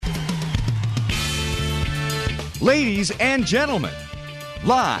Ladies and gentlemen,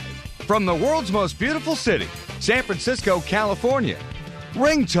 live from the world's most beautiful city, San Francisco, California,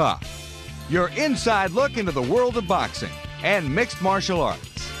 Ringtalk, your inside look into the world of boxing and mixed martial arts.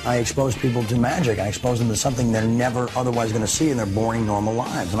 I expose people to magic. I expose them to something they're never otherwise going to see in their boring, normal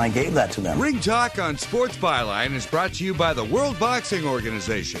lives, and I gave that to them. Ringtalk on Sports Byline is brought to you by the World Boxing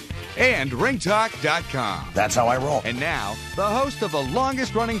Organization and Ringtalk.com. That's how I roll. And now, the host of the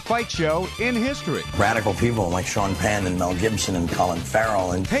longest-running fight show in history. Radical people like Sean Penn and Mel Gibson and Colin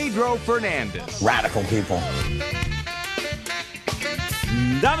Farrell and Pedro Fernandez. Radical people.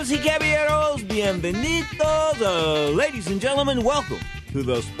 Damas y caballeros, bienvenidos. Ladies and gentlemen, welcome to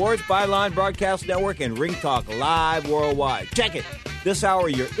the Sports Byline Broadcast Network and Ring Talk live worldwide. Check it. This hour,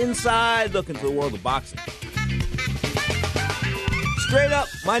 you're inside looking to the world of boxing. Straight up,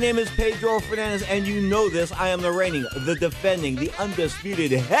 my name is Pedro Fernandez, and you know this. I am the reigning, the defending, the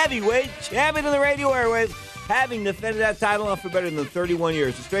undisputed heavyweight champion of the radio airwaves, having defended that title for better than 31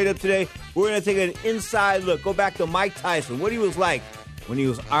 years. So straight up today, we're going to take an inside look. Go back to Mike Tyson, what he was like when he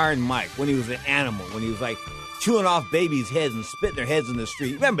was Iron Mike, when he was an animal, when he was like chewing off babies' heads and spitting their heads in the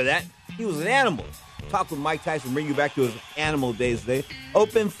street. Remember that? He was an animal. Talk with Mike Tyson, bring you back to his animal days today.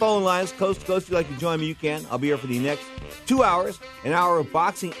 Open phone lines, coast to coast. If you'd like to join me, you can. I'll be here for the next 2 hours, an hour of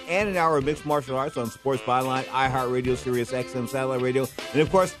boxing and an hour of mixed martial arts on Sports Byline, iHeartRadio, Sirius XM, Satellite Radio. And, of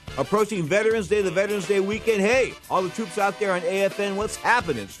course, approaching Veterans Day, the Veterans Day weekend. Hey, all the troops out there on AFN, what's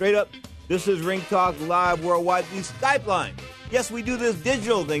happening? Straight up, this is Ring Talk live worldwide. The Skype line. Yes, we do this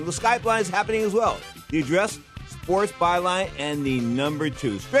digital thing. The Skype line is happening as well. The address, Sports Byline, and the number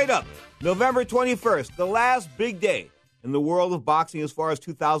 2. Straight up, November 21st, the last big day in the world of boxing as far as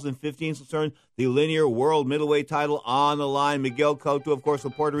 2015 is concerned. The linear world middleweight title on the line. Miguel Cotto, of course,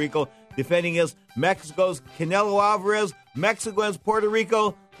 of Puerto Rico, defending his Mexico's Canelo Alvarez. Mexico and Puerto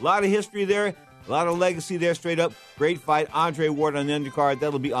Rico, a lot of history there, a lot of legacy there, straight up. Great fight. Andre Ward on the undercard.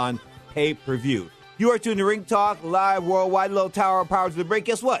 That'll be on pay-per-view. You are tuned to Ring Talk, live worldwide, little tower of power to the break.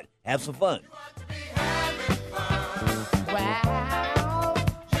 Guess what? Have some fun.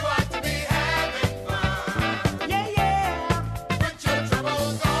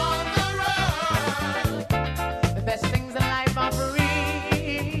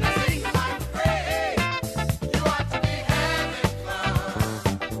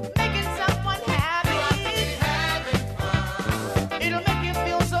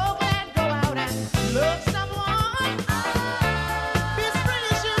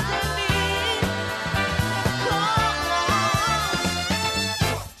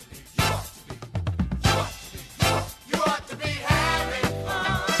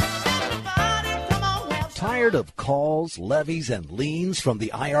 Tired of calls, levies, and liens from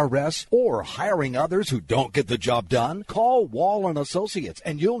the IRS or hiring others who don't get the job done? Call Wall & Associates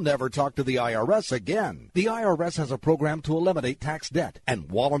and you'll never talk to the IRS again. The IRS has a program to eliminate tax debt, and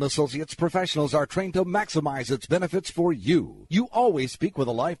Wall & Associates professionals are trained to maximize its benefits for you. You always speak with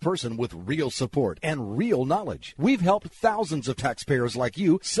a live person with real support and real knowledge. We've helped thousands of taxpayers like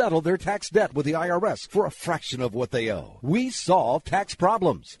you settle their tax debt with the IRS for a fraction of what they owe. We solve tax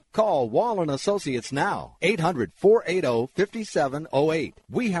problems. Call Wall & Associates now, 800-480-5708.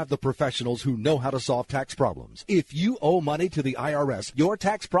 We have the professionals who know how to solve tax problems. If you owe money to the IRS, your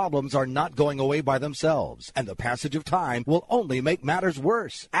tax problems are not going away by themselves, and the passage of time will only make matters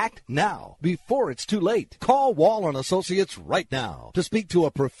worse. Act now, before it's too late. Call Wall & Associates right now to speak to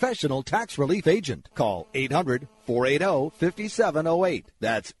a professional tax relief agent. Call 800-480-5708.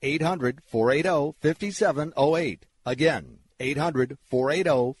 That's 800-480-5708. Again,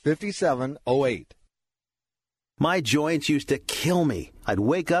 800-480-5708. My joints used to kill me. I'd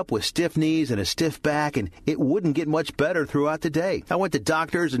wake up with stiff knees and a stiff back, and it wouldn't get much better throughout the day. I went to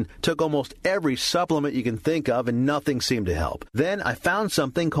doctors and took almost every supplement you can think of, and nothing seemed to help. Then I found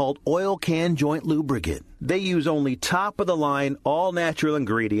something called Oil Can Joint Lubricant. They use only top-of-the-line, all-natural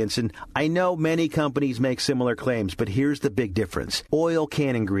ingredients, and I know many companies make similar claims, but here's the big difference. Oil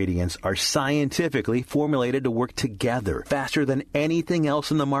Can ingredients are scientifically formulated to work together faster than anything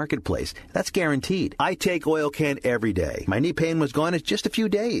else in the marketplace. That's guaranteed. I take Oil Can every day. My knee pain was gone in just a few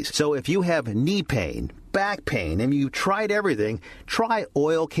days. So if you have knee pain, back pain, and you tried everything, try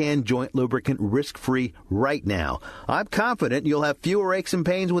Oil Can Joint Lubricant risk-free right now. I'm confident you'll have fewer aches and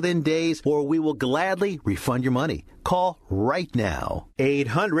pains within days, or we will gladly refund your money. Call right now.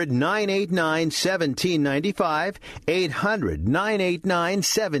 800-989-1795.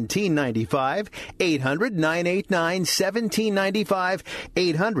 800-989-1795. 800-989-1795.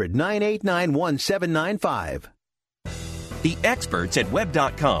 800-989-1795. The experts at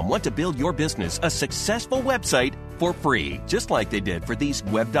Web.com want to build your business a successful website for free, just like they did for these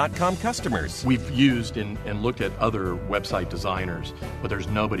Web.com customers. We've used and looked at other website designers, but there's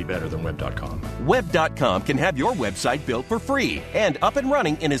nobody better than Web.com. Web.com can have your website built for free and up and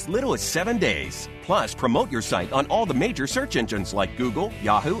running in as little as 7 days. Plus, promote your site on all the major search engines like Google,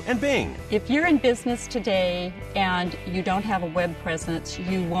 Yahoo, and Bing. If you're in business today and you don't have a web presence,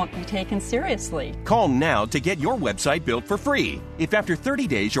 you won't be taken seriously. Call now to get your website built for free. If after 30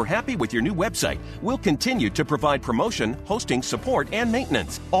 days you're happy with your new website, we'll continue to provide promotion, hosting, support, and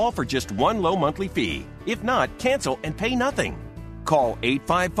maintenance, all for just one low monthly fee. If not, cancel and pay nothing. Call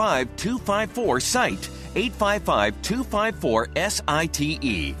 855-254-SITE,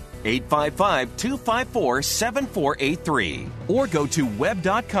 855-254-SITE. 855-254-7483 or go to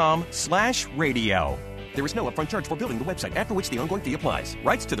web.com/radio. There is no upfront charge for building the website, after which the ongoing fee applies.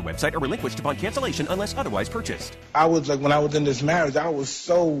 Rights to the website are relinquished upon cancellation unless otherwise purchased. I was like, when I was in this marriage, I was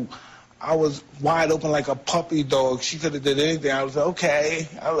wide open like a puppy dog. She could have did anything. I was like, okay,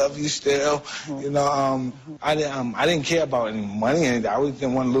 I love you still. You know, I didn't care about any money. And I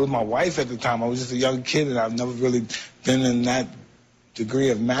didn't want to lose my wife at the time. I was just a young kid, and I've never really been in that degree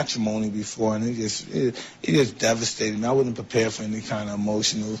of matrimony before, and it just devastated me. I wasn't prepared for any kind of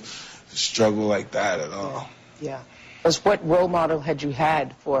emotional struggle like that at all. Yeah. Because what role model had you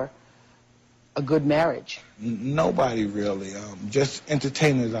had for a good marriage? Nobody really. Just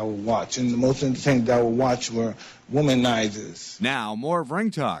entertainers I would watch, and the most entertainers I would watch were womanizers. Now, more of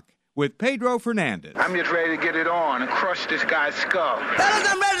Ring Talk with Pedro Fernandez. I'm just ready to get it on and crush this guy's skull. Fellas,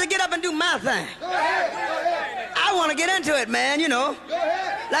 I'm ready to get up and do my thing. Go ahead, go ahead. I want to get into it, man, you know. Go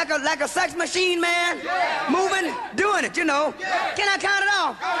ahead. Like a sex machine, man. Yeah. Moving, doing it, you know. Yeah. Can I count it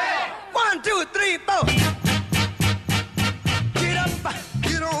off? Go ahead. 1, 2, 3, 4. Get up,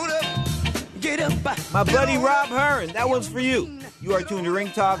 get on up, get up. My buddy Rob Hearn, that one's for you. You are tuned to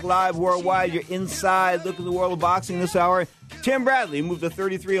Ring Talk Live Worldwide. You're inside. Look at the world of boxing this hour. Tim Bradley moved to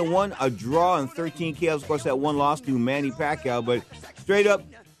 33-1, a draw and 13 KOs. Of course, that one loss to Manny Pacquiao, but straight up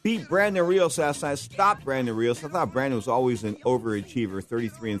beat Brandon Rios last night. Stopped Brandon Rios. I thought Brandon was always an overachiever.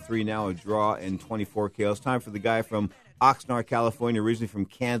 33-3 now, a draw and 24 KOs. Time for the guy from Oxnard, California, originally from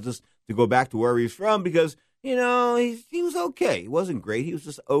Kansas, to go back to where he's from because, you know, he was okay. He wasn't great. He was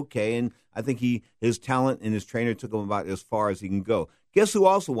just okay, and I think his talent and his trainer took him about as far as he can go. Guess who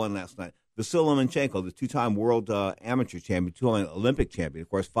also won last night? Vasyl Lomachenko, the two-time world amateur champion, two-time Olympic champion. Of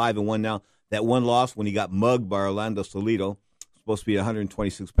course, 5-1 now. That one loss when he got mugged by Orlando Salido. Supposed to be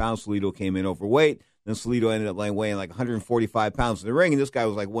 126 pounds. Salido came in overweight. Then Salido ended up weighing like 145 pounds in the ring, and this guy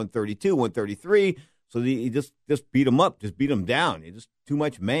was like 132, 133. So he just beat him up, just beat him down. He just too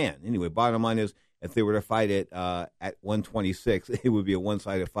much man. Anyway, bottom line is, if they were to fight it at 126, it would be a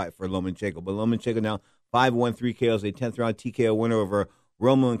one-sided fight for Lomachenko. But Lomachenko now 5-1, 3 KOs, a 10th round TKO winner over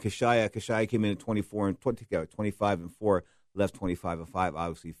Roman Kashaya. Kashaya came in at 25-4, left 25-5,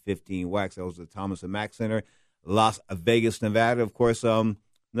 obviously 15 whacks. That was the Thomas and Mack Center. Las Vegas, Nevada. Of course,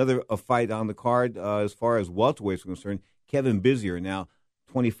 another fight on the card as far as welterweights are concerned. Kevin Bizier now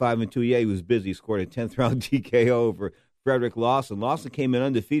 25-2. Yeah, he was busy. He scored a 10th round TKO over Frederick Lawson. Lawson came in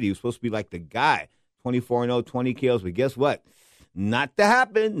undefeated. He was supposed to be like the guy. 24-0, 20 KOs. But guess what? Not to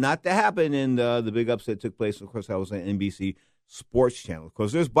happen. And the big upset took place. Of course, that was on NBC Sports Channel. Of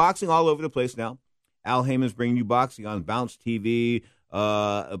course, there's boxing all over the place now. Al Heyman's bringing you boxing on Bounce TV.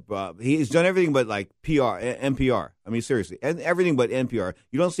 He's done everything but like NPR. I mean, seriously, and everything but NPR.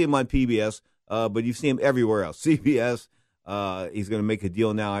 You don't see him on PBS, but you see him everywhere else. CBS. He's going to make a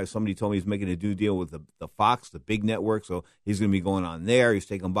deal now. Somebody told me he's making a new deal with the Fox, the big network. So he's going to be going on there. He's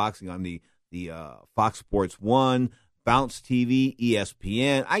taking boxing on the Fox Sports 1, Bounce TV,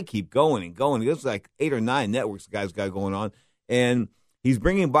 ESPN. I keep going and going. There's like 8 or 9 networks the guy's got going on. And he's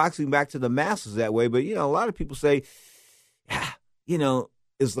bringing boxing back to the masses that way. But, you know, a lot of people say, you know,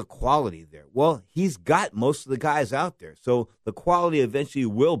 is the quality there? Well, he's got most of the guys out there. So the quality eventually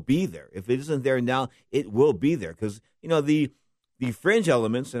will be there. If it isn't there now, it will be there. Because, you know, the fringe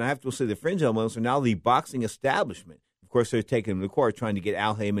elements, and I have to say the fringe elements are now the boxing establishment. Of course, they're taking him to court trying to get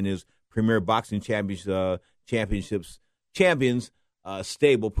Al Heyman his premier boxing champions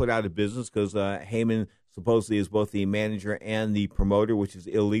stable put out of business because Heyman supposedly is both the manager and the promoter, which is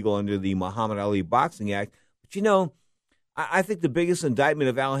illegal under the Muhammad Ali Boxing Act. But, you know, I think the biggest indictment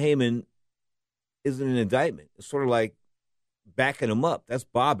of Al Heyman isn't an indictment. It's sort of like backing him up. That's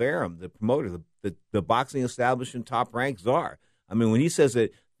Bob Arum, the promoter, the boxing establishment top-ranked czar. I mean, when he says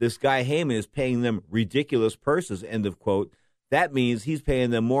that this guy Heyman is paying them ridiculous purses, end of quote, that means he's paying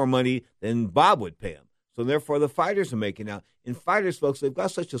them more money than Bob would pay him. So therefore, the fighters are making out. And fighters, folks, they've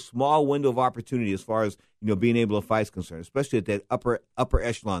got such a small window of opportunity as far as, you know, being able to fight is concerned, especially at that upper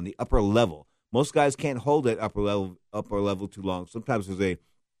echelon, the upper level. Most guys can't hold that upper level too long. Sometimes there's an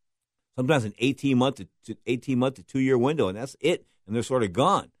 18-month to 2-year window, and that's it, and they're sort of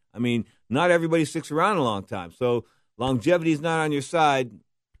gone. I mean, not everybody sticks around a long time. So longevity is not on your side.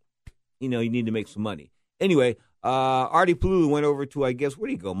 You need to make some money. Anyway, Artie Palulu went over to, I guess, where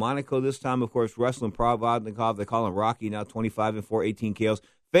did he go? Monaco this time, of course, wrestling Provodnikov. They call him Rocky now, 25-4, 18 KOs.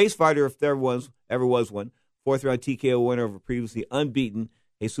 Face fighter, if there ever was one. 4th-round TKO winner over previously unbeaten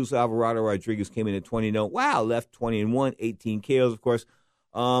Jesus Alvarado Rodriguez came in at 20-0. Wow, left 20-1, 18 KOs, of course.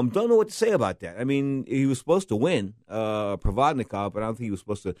 Don't know what to say about that. I mean, he was supposed to win Provodnikov, but I don't think he was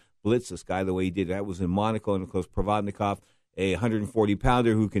supposed to blitz this guy the way he did. That was in Monaco, and, of course, Provodnikov, a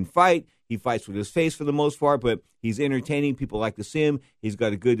 140-pounder who can fight. He fights with his face for the most part, but he's entertaining. People like to see him. He's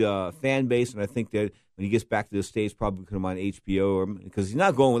got a good fan base, and I think that when he gets back to the States, probably put him on HBO because he's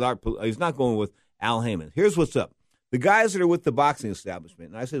not going with Al Heyman. Here's what's up. The guys that are with the boxing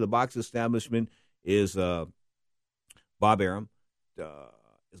establishment, and I say the boxing establishment is Bob Arum,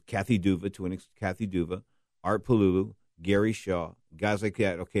 Kathy Duva, Art Palulu, Gary Shaw, guys like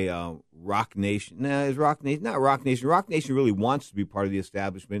that. Okay, Rock Nation. Is Rock Nation? Not Rock Nation. Rock Nation really wants to be part of the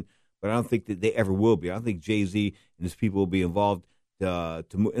establishment, but I don't think that they ever will be. I don't think Jay-Z and his people will be involved to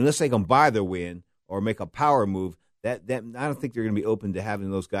move, unless they can buy their way in or make a power move. That I don't think they're going to be open to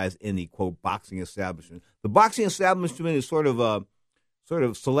having those guys in the, quote, boxing establishment. The boxing establishment is sort of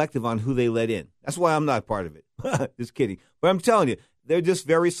selective on who they let in. That's why I'm not part of it. Just kidding. But I'm telling you, they're just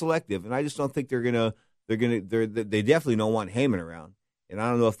very selective, and I just don't think they definitely don't want Heyman around. And I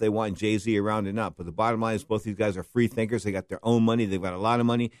don't know if they want Jay-Z around or not. But the bottom line is both these guys are free thinkers. They got their own money. They've got a lot of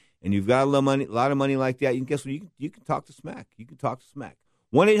money. And you've got a lot of money like that. You can guess what? You can talk to Smack. You can talk to Smack.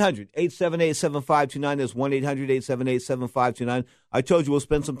 1-800-878-7529. That's 1-800-878-7529. I told you we'll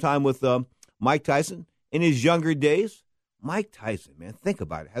spend some time with Mike Tyson in his younger days. Mike Tyson, man, think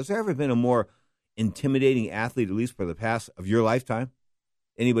about it. Has there ever been a more intimidating athlete, at least for the past of your lifetime?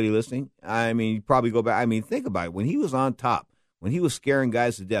 Anybody listening? I mean, you probably go back. I mean, think about it. When he was on top, when he was scaring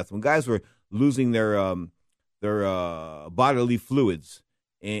guys to death, when guys were losing their bodily fluids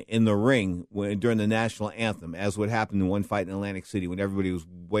in the ring during the national anthem, as what happened in one fight in Atlantic City when everybody was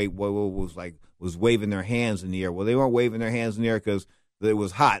waving their hands in the air. Well, they weren't waving their hands in the air because it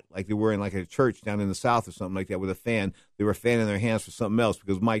was hot, like they were in like a church down in the South or something like that with a fan. They were fanning their hands for something else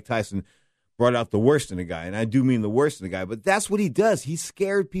because Mike Tyson brought out the worst in the guy, and I do mean the worst in the guy. But that's what he does. He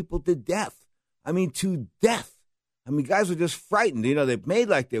scared people to death. I mean, to death. I mean, guys were just frightened. They made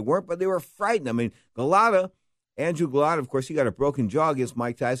like they weren't, but they were frightened. I mean, Andrew Galata, of course, he got a broken jaw against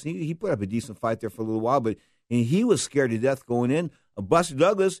Mike Tyson. He put up a decent fight there for a little while, but he was scared to death going in. Buster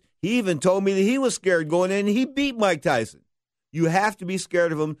Douglas, he even told me that he was scared going in, and he beat Mike Tyson. You have to be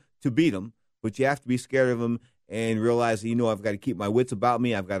scared of him to beat him, but you have to be scared of him and realize that, I've got to keep my wits about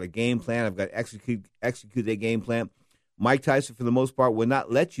me. I've got a game plan. I've got to execute that game plan. Mike Tyson, for the most part, will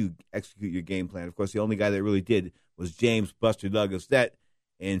not let you execute your game plan. Of course, the only guy that really did was James Buster Douglas. That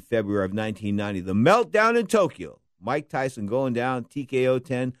in February of 1990. The meltdown in Tokyo. Mike Tyson going down, TKO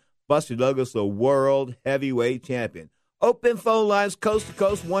 10. Buster Douglas, the world heavyweight champion. Open phone lines coast to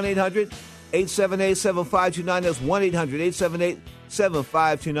coast, 1-800-878-7529. That's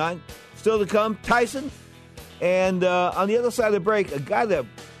 1-800-878-7529. Still to come, Tyson. And on the other side of the break, a guy that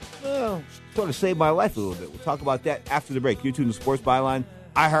sort of saved my life a little bit. We'll talk about that after the break. You're tuned to Sports Byline,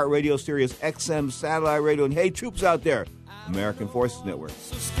 iHeartRadio, Sirius XM, Satellite Radio, and hey, troops out there, American Forces Network.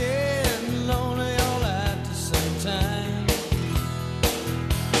 So scared and lonely all at the same time.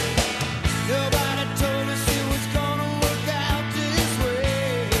 Nobody told us it was gonna work out this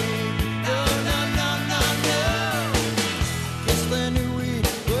way. No, no, no, no, no. Guess they knew we'd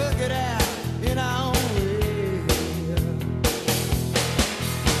work it out in our own way.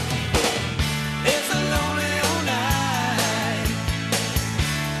 It's a lonely old night.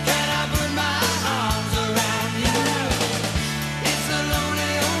 Can I put my arms around you? It's a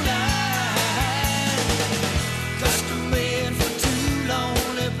lonely old night. Custom made for two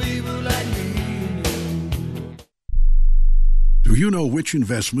lonely people like me. Do you know which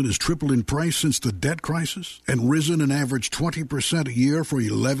investment has tripled in price since the debt crisis and risen an average 20% a year for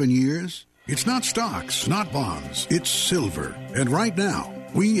 11 years? It's not stocks, not bonds, it's silver. And right now,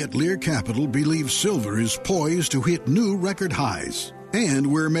 we at Lear Capital believe silver is poised to hit new record highs.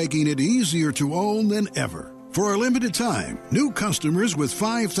 And we're making it easier to own than ever. For a limited time, new customers with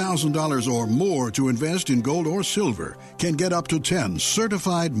 $5,000 or more to invest in gold or silver can get up to 10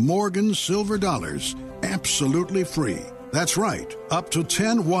 certified Morgan silver dollars absolutely free. That's right, up to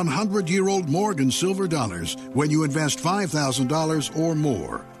 10 100-year-old Morgan silver dollars when you invest $5,000 or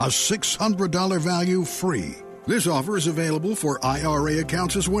more. A $600 value free. This offer is available for IRA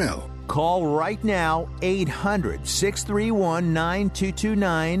accounts as well. Call right now,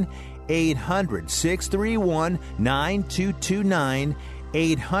 800-631-9229, 800-631-9229,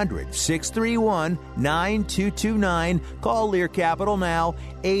 800-631-9229. Call Lear Capital now,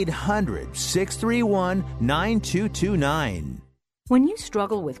 800-631-9229. When you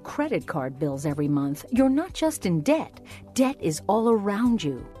struggle with credit card bills every month, you're not just in debt. Debt is all around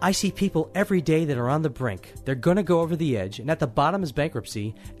you. I see people every day that are on the brink. They're going to go over the edge, and at the bottom is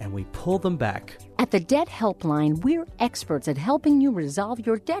bankruptcy, and we pull them back. At the Debt Helpline, we're experts at helping you resolve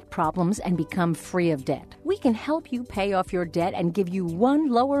your debt problems and become free of debt. We can help you pay off your debt and give you one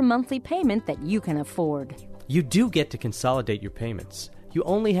lower monthly payment that you can afford. You do get to consolidate your payments. You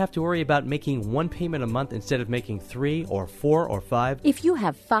only have to worry about making one payment a month instead of making 3 or 4 or 5. If you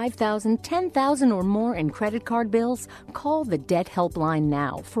have $5,000, $10,000 or more in credit card bills, call the Debt Helpline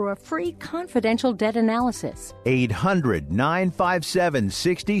now for a free confidential debt analysis.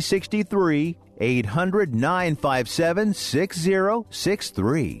 800-957-6063,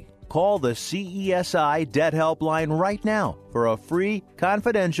 800-957-6063. Call the CESI Debt Helpline right now for a free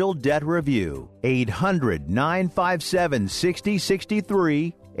confidential debt review.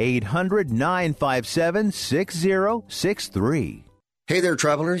 800-957-6063, 800-957-6063. Hey there,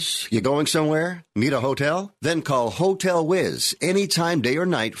 travelers. You going somewhere? Need a hotel? Then call Hotel Whiz anytime, day or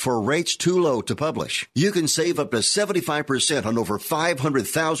night, for rates too low to publish. You can save up to 75% on over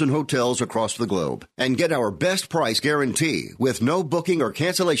 500,000 hotels across the globe and get our best price guarantee with no booking or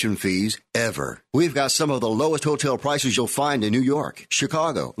cancellation fees ever. We've got some of the lowest hotel prices you'll find in New York,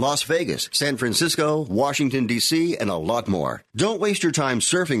 Chicago, Las Vegas, San Francisco, Washington, D.C., and a lot more. Don't waste your time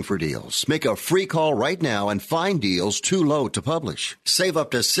surfing for deals. Make a free call right now and find deals too low to publish. Save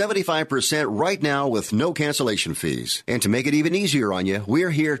up to 75% right now with no cancellation fees. And to make it even easier on you,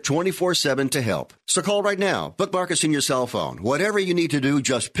 we're here 24/7 to help. So call right now. Bookmark us in your cell phone. Whatever you need to do,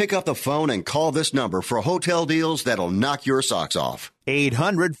 just pick up the phone and call this number for hotel deals that'll knock your socks off.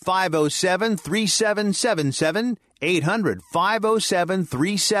 800-507-3777,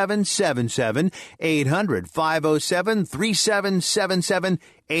 800-507-3777, 800-507-3777,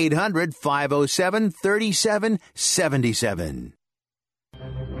 800-507-3777.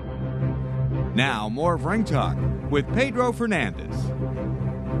 Now, more of Ring Talk with Pedro Fernandez.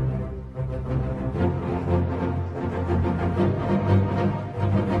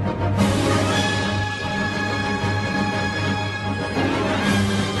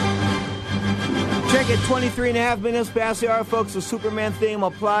 Check it, 23 and a half minutes past the hour, folks. The Superman theme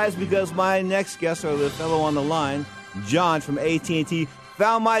applies because my next guest, or the fellow on the line, John from AT&T,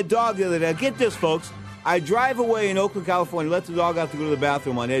 found my dog the other day. Now, get this, folks. I drive away in Oakland, California, let the dog out to go to the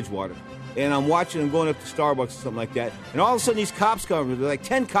bathroom on Edgewater. And I'm watching him going up to Starbucks or something like that. And all of a sudden, these cops come. There's like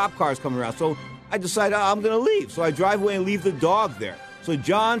 10 cop cars coming around. So I decide I'm going to leave. So I drive away and leave the dog there. So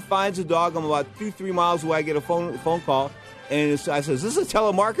John finds the dog. I'm about 2-3 miles away. I get a phone call. And I says, is this a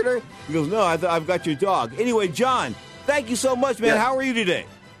telemarketer? He goes, no, I've got your dog. Anyway, John, thank you so much, man. Yeah. How are you today?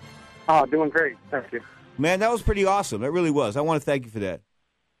 Oh, doing great. Thank you. Man, that was pretty awesome. That really was. I want to thank you for that.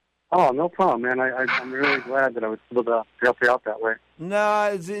 Oh, no problem, man. I'm really glad that I was able to help you out that way. No,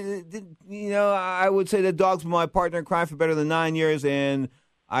 I would say that dog's been my partner in crime for better than 9 years, and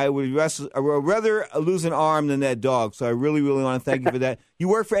I would rather lose an arm than that dog. So I really, really want to thank you for that. You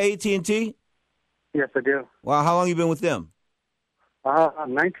work for AT&T? Yes, I do. Wow, how long have you been with them?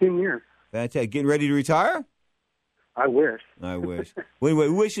 19 years. Fantastic. Getting ready to retire? I wish. Anyway, we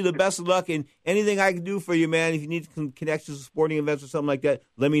wish you the best of luck, and anything I can do for you, man, if you need some connections to sporting events or something like that,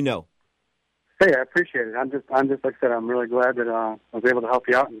 let me know. Hey, I appreciate it. I'm just like I said, I'm really glad that I was able to help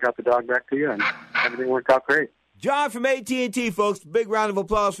you out and got the dog back to you, and everything worked out great. John from AT&T, folks. Big round of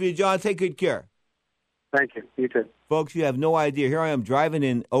applause for you, John. Take good care. Thank you. You too. Folks, you have no idea. Here I am driving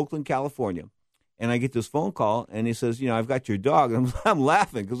in Oakland, California, and I get this phone call, and he says, I've got your dog. And I'm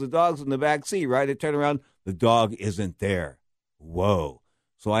laughing because the dog's in the back seat, right? I turn around. The dog isn't there. Whoa.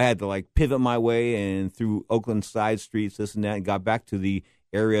 So I had to, pivot my way and through Oakland side streets, this and that, and got back to the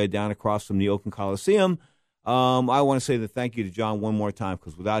area down across from the Oakland Coliseum. I want to say thank you to John one more time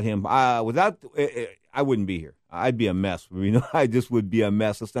because without him, I wouldn't be here. I'd be a mess. I just would be a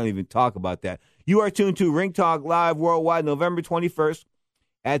mess. Let's not even talk about that. You are tuned to Ring Talk Live worldwide, November 21st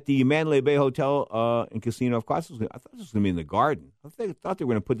at the Mandalay Bay Hotel and Casino. Of course, I thought this was going to be in the Garden. I thought they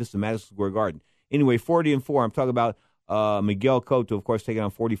were going to put this in Madison Square Garden. Anyway, 40-4. I'm talking about Miguel Cotto, of course, taking on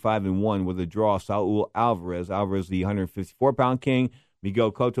 45-1 with a draw. Saul Alvarez. Alvarez, the 154-pound king.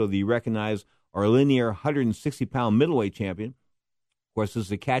 Miguel Cotto, the recognized or linear 160-pound middleweight champion. Of course, this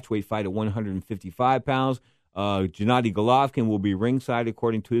is a catchweight fight at 155 pounds. Gennady Golovkin will be ringside,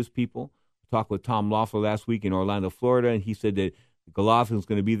 according to his people. We talked with Tom Loeffler last week in Orlando, Florida, and he said that Golovkin's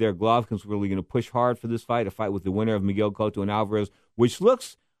going to be there. Golovkin's really going to push hard for this fight, a fight with the winner of Miguel Cotto and Alvarez, which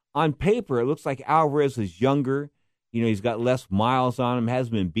looks, on paper, it looks like Alvarez is younger. He's got less miles on him,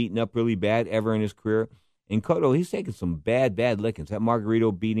 hasn't been beaten up really bad ever in his career. And Cotto, he's taken some bad lickings. That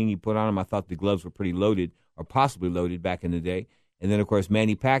Margarito beating he put on him, I thought the gloves were pretty loaded, or possibly loaded back in the day. And then, of course,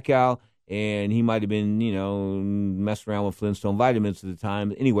 Manny Pacquiao, and he might have been, messing around with Flintstone vitamins at the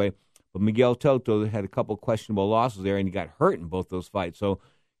time. Anyway, but Miguel Cotto had a couple questionable losses there, and he got hurt in both those fights. So,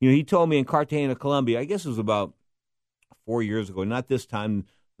 he told me in Cartagena, Colombia, I guess it was about 4 years ago, not this time,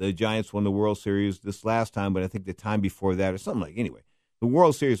 the Giants won the World Series this last time, but I think the time before that or something like, anyway. The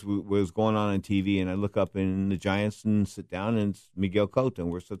World Series was going on TV, and I look up in the Giants and sit down, and it's Miguel Cotto, and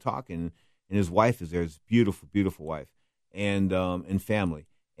we're still talking, and his wife is there, his beautiful, beautiful wife, and family.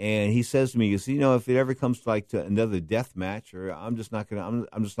 And he says to me, if it ever comes to another death match, or I'm just not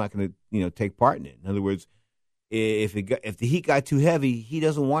gonna take part in it. In other words, if the heat got too heavy, he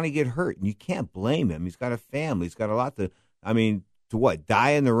doesn't want to get hurt, and you can't blame him. He's got a family. He's got a lot to what,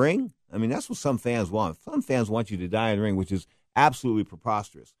 die in the ring? That's what some fans want. Some fans want you to die in the ring, which is absolutely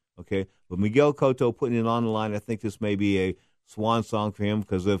preposterous. Okay, but Miguel Cotto putting it on the line, I think this may be a swan song for him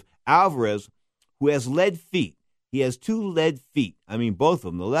because of Alvarez, who has lead feet. He has 2 lead feet. Both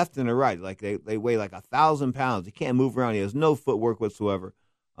of them, the left and the right. Like they weigh like 1,000 pounds. He can't move around. He has no footwork whatsoever.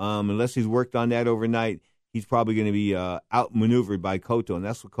 Unless he's worked on that overnight, he's probably going to be outmaneuvered by Cotto, and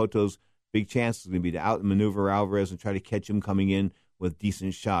that's what Cotto's big chance is going to be, to outmaneuver Alvarez and try to catch him coming in with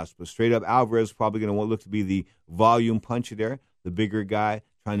decent shots. But straight up, Alvarez is probably going to look to be the volume puncher there, the bigger guy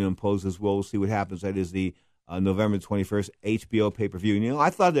trying to impose his will. We'll see what happens. That is the November 21st HBO pay-per-view. I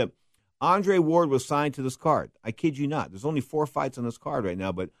thought that Andre Ward was signed to this card. I kid you not. There's only 4 fights on this card right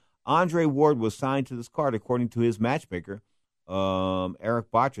now, but Andre Ward was signed to this card according to his matchmaker,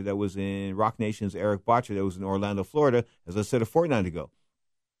 Eric Botcher, that was in Rock Nation's Eric Botcher, that was in Orlando, Florida, as I said a fortnight ago.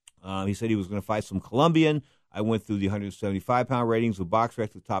 He said he was going to fight some Colombian. I went through the 175-pound ratings with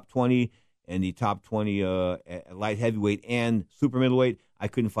BoxRec, the top 20, and the top 20 at light heavyweight and super middleweight. I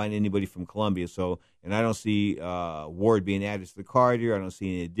couldn't find anybody from Colombia. And I don't see Ward being added to the card here. I don't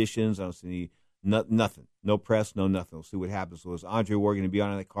see any additions. I don't see nothing. No press, no nothing. We'll see what happens. So is Andre Ward going to be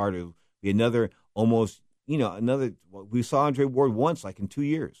on that card? It'll be another almost, we saw Andre Ward once, like in 2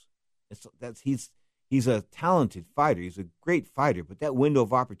 years. He's a talented fighter. He's a great fighter. But that window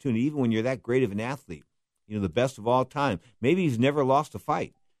of opportunity, even when you're that great of an athlete, the best of all time, maybe he's never lost a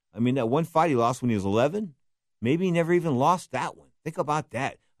fight. That one fight he lost when he was 11, maybe he never even lost that one. Think about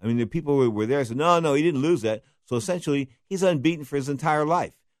that. The people who were there and said, no, he didn't lose that. So essentially, he's unbeaten for his entire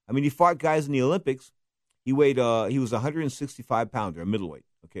life. He fought guys in the Olympics. He was a 165-pounder, a middleweight.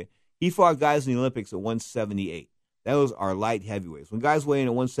 Okay, he fought guys in the Olympics at 178. That was our light heavyweights. When guys weigh in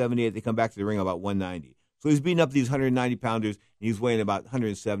at 178, they come back to the ring about 190. So he's beating up these 190-pounders, and he's weighing about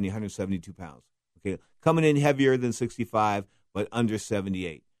 170, 172 pounds. Okay, coming in heavier than 65, but under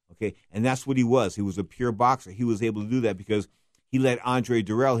 78. Okay, and that's what he was. He was a pure boxer. He was able to do that because he let Andre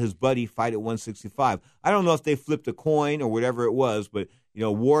Durrell, his buddy, fight at 165. I don't know if they flipped a coin or whatever it was, but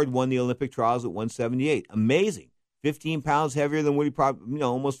Ward won the Olympic trials at 178. Amazing, 15 pounds heavier than what he probably,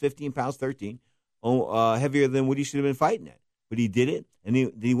 almost 15 pounds, 13, heavier than what he should have been fighting at. But he did it, and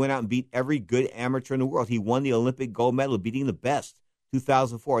he went out and beat every good amateur in the world. He won the Olympic gold medal, beating the best.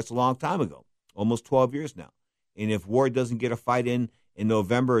 2004. It's a long time ago. Almost 12 years now. And if Ward doesn't get a fight in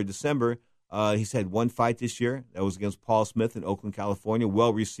November or December, he's had one fight this year. That was against Paul Smith in Oakland, California.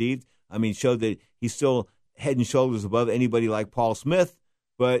 Well received. Showed that he's still head and shoulders above anybody like Paul Smith.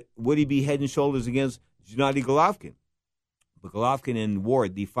 But would he be head and shoulders against Gennady Golovkin? But Golovkin and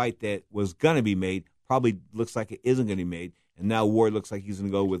Ward, the fight that was going to be made, probably looks like it isn't going to be made. And now Ward looks like he's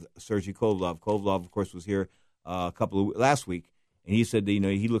going to go with Sergey Kovalev. Kovalev, of course, was here last week. And he said that,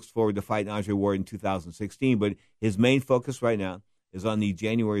 he looks forward to fighting Andre Ward in 2016. But his main focus right now is on the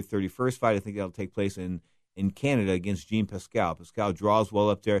January 31st fight. I think that'll take place in Canada against Jean Pascal. Pascal draws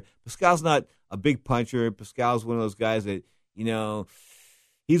well up there. Pascal's not a big puncher. Pascal's one of those guys that,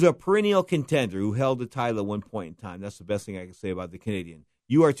 he's a perennial contender who held the title at one point in time. That's the best thing I can say about the Canadian.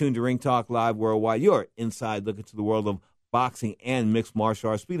 You are tuned to Ring Talk Live Worldwide. You are inside looking to the world of boxing and mixed martial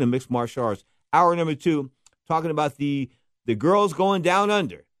arts. Speaking of mixed martial arts, hour number 2, talking about the girls going down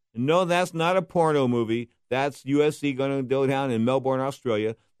under. No, that's not a porno movie. That's UFC going to go down in Melbourne,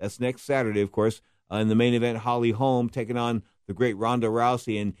 Australia. That's next Saturday, of course. In the main event, Holly Holm taking on the great Ronda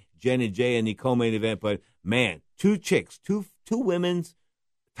Rousey and Jenna Jay in the co-main event. But, man, two women's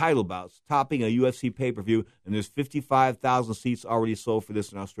title bouts topping a UFC pay-per-view, and there's 55,000 seats already sold for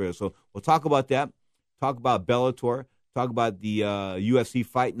this in Australia. So we'll talk about that, talk about Bellator, talk about the UFC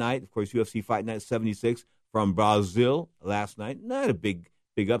Fight Night. Of course, UFC Fight Night 76. from Brazil last night. Not a big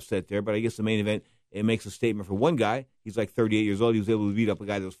upset there, but I guess the main event, it makes a statement for one guy. He's like 38 years old. He was able to beat up a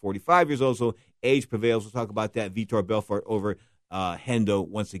guy that was 45 years old, so age prevails. We'll talk about that. Vitor Belfort over Hendo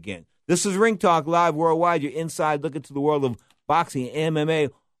once again. This is Ring Talk live worldwide. Your inside look into the world of boxing and MMA.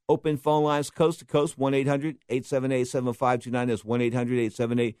 Open phone lines coast to coast, 1-800-878-7529. That's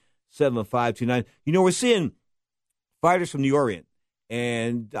 1-800-878-7529. You know, we're seeing fighters from the Orient.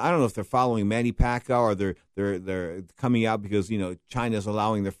 And I don't know if they're following Manny Pacquiao or they're coming out because, you know, China's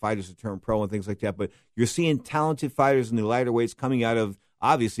allowing their fighters to turn pro and things like that. But you're seeing talented fighters in the lighter weights coming out of,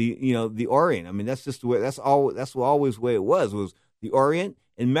 obviously, you know, the Orient. I mean, that's just the way, that's always the way it was the Orient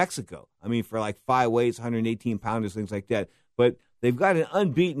and Mexico. I mean, for like 5 weights, 118 pounders, things like that. But they've got an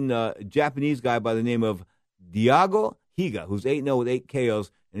unbeaten Japanese guy by the name of Diogo Higa, who's 8-0 with 8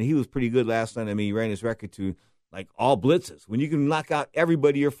 KOs. And he was pretty good last night. I mean, he ran his record to like all blitzes. When you can knock out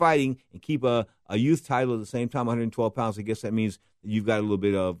everybody you're fighting and keep a youth title at the same time, 112 pounds, I guess that means that you've got a little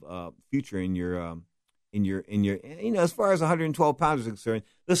bit of future in your, you know, as far as 112 pounds is concerned.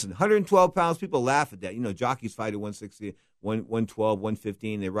 Listen, 112 pounds, people laugh at that. You know, jockeys fight at 160, 112,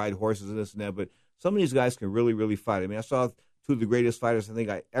 115. They ride horses and this and that. But some of these guys can really, really fight. I mean, I saw two of the greatest fighters I think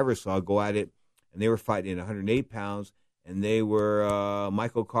I ever saw go at it, and they were fighting at 108 pounds. And they were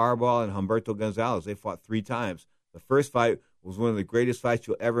Michael Carball and Humberto Gonzalez. They fought 3 times. The first fight was one of the greatest fights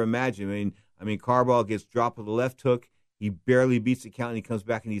you'll ever imagine. I mean, Carball gets dropped with a left hook. He barely beats the count, and he comes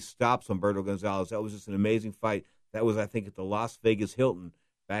back and he stops Humberto Gonzalez. That was just an amazing fight. That was, I think, at the Las Vegas Hilton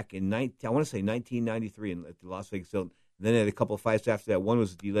back in 1993 at the Las Vegas Hilton. And then they had a couple of fights after that. One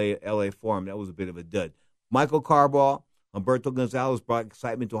was at the LA Forum. That was a bit of a dud. Michael Carball, Humberto Gonzalez brought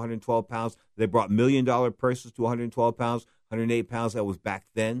excitement to 112 pounds. They brought $1 million purses to 112 pounds, 108 pounds. That was back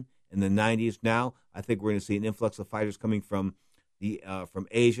then in the 90s. Now, I think we're going to see an influx of fighters coming from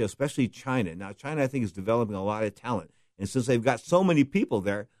Asia, especially China. Now, China, I think, is developing a lot of talent. And since they've got so many people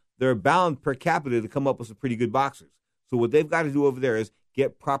there, they're bound per capita to come up with some pretty good boxers. So what they've got to do over there is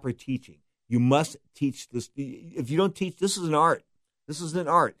get proper teaching. You must teach this. If you don't teach, this is an art. This is an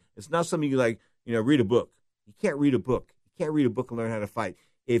art. It's not something you like, you know, read a book. You can't read a book. You can't read a book and learn how to fight.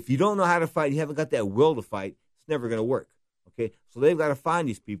 If you don't know how to fight, you haven't got that will to fight, it's never going to work. Okay? So they've got to find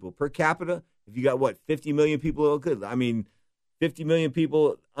these people. Per capita, if you got, 50 million people, oh, good. I mean, 50 million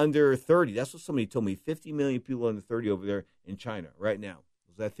people under 30. That's what somebody told me. 50 million people under 30 over there in China right now.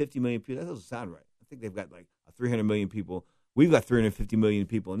 Was that 50 million people? That doesn't sound right. I think they've got like 300 million people. We've got 350 million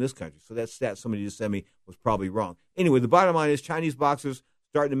people in this country. So that stat somebody just sent me was probably wrong. Anyway, the bottom line is Chinese boxers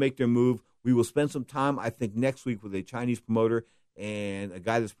starting to make their move. We will spend some time, I think, next week with a Chinese promoter and a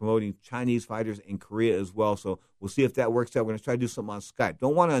guy that's promoting Chinese fighters in Korea as well. So we'll see if that works out. We're going to try to do something on Skype.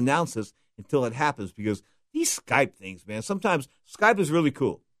 Don't want to announce this until it happens because these Skype things, man, sometimes Skype is really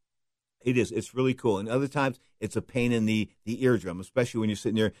cool. It is. It's really cool. And other times it's a pain in the eardrum, especially when you're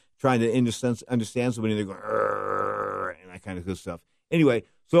sitting there trying to understand somebody and they're going, and that kind of good stuff. Anyway,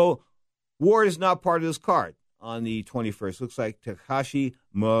 so Ward is not part of this card on the 21st. Looks like Takashi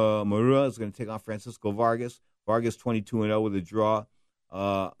Miura is going to take on Francisco Vargas. Vargas 22-0 with a draw.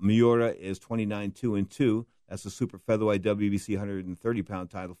 Miura is 29-2-2. That's the super featherweight WBC 130-pound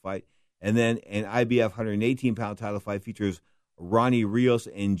title fight. And then an IBF 118-pound title fight features Ronnie Rios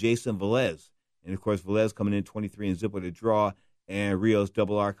and Jason Velez. And, of course, Velez coming in 23-0 with a draw, and Rios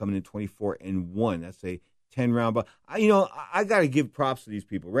Double R coming in 24-1. That's a 10-round. But, I got to give props to these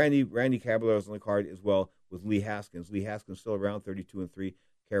people. Randy Caballero is on the card as well with Lee Haskins. Lee Haskins still around 32-3.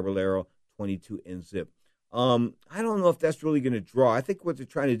 Caballero 22-0. I don't know if that's really going to draw. I think what they're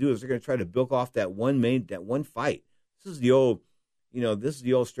trying to do is they're going to try to bilk off that one fight. This is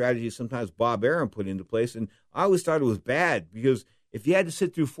the old strategy sometimes Bob Arum put into place, and I always thought it was bad because if you had to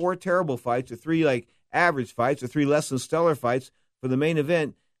sit through 4 terrible fights or 3 average fights or 3 less than stellar fights for the main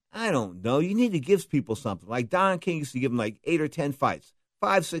event, I don't know. You need to give people something. Like Don King used to give them 8 or 10 fights,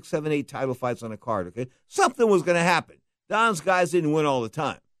 5, 6, 7, 8 title fights on a card. Okay, something was going to happen. Don's guys didn't win all the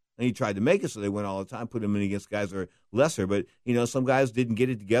time. And he tried to make it so they win all the time, put them in against guys that are lesser. But, some guys didn't get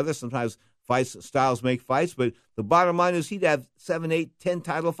it together. Sometimes styles make fights. But the bottom line is he'd have 7, 8, 10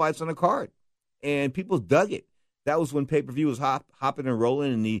 title fights on a card. And people dug it. That was when pay-per-view was hopping and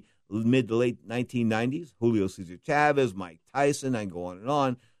rolling in the mid to late 1990s. Julio Cesar Chavez, Mike Tyson, I can go on and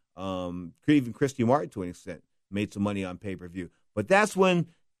on. Even Christy Martin, to an extent, made some money on pay-per-view. But that's when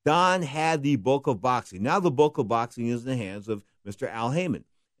Don had the bulk of boxing. Now the bulk of boxing is in the hands of Mr. Al Heyman.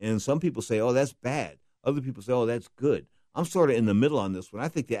 And some people say, oh, that's bad. Other people say, oh, that's good. I'm sort of in the middle on this one. I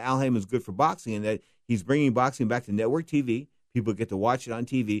think that Al Heyman's good for boxing and that he's bringing boxing back to network TV. People get to watch it on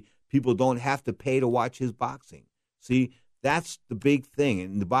TV. People don't have to pay to watch his boxing. See, That's the big thing.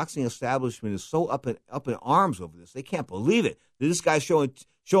 And the boxing establishment is so up in arms over this. They can't believe it. This guy's showing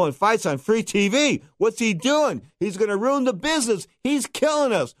fights on free TV. What's he doing? He's going to ruin the business. He's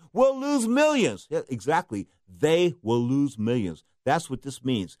killing us. We'll lose millions. Yeah, exactly. They will lose millions. That's what this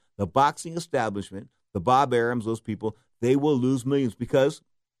means. The boxing establishment, the Bob Arams, those people, they will lose millions because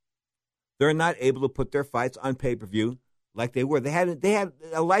they're not able to put their fights on pay-per-view like they were. They had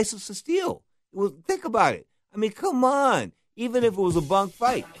a license to steal. Think about it. I mean, come on. Even if it was a bunk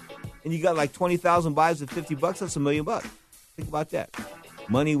fight and you got like 20,000 buys at $50, that's $1 million. Think about that.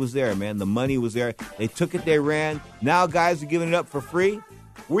 Money was there, man. The money was there. They took it, they ran. Now guys are giving it up for free.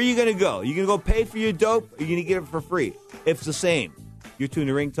 Where are you going to go? You going to go pay for your dope or are you going to get it for free? It's the same. You're tuned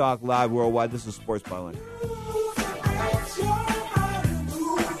to Ring Talk Live Worldwide. This is Sports Byline.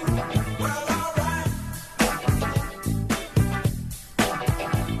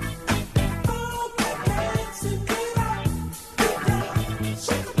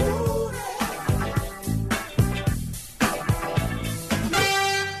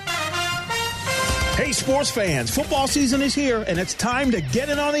 Hey, sports fans, football season is here, and it's time to get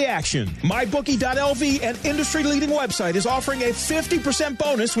in on the action. MyBookie.lv, an industry-leading website, is offering a 50%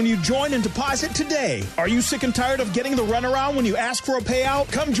 bonus when you join and deposit today. Are you sick and tired of getting the runaround when you ask for a payout?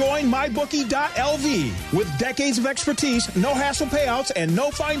 Come join MyBookie.lv. With decades of expertise, no hassle payouts, and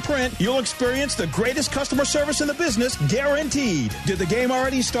no fine print, you'll experience the greatest customer service in the business, guaranteed. Did the game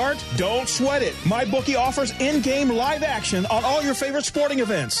already start? Don't sweat it. MyBookie offers in-game live action on all your favorite sporting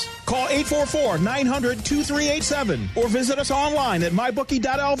events. Call 844-900-2387 or visit us online at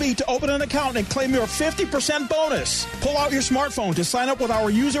mybookie.lv to open an account and claim your 50% bonus. Pull out your smartphone to sign up with our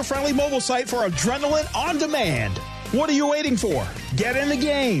user-friendly mobile site for adrenaline on demand. What are you waiting for? Get in the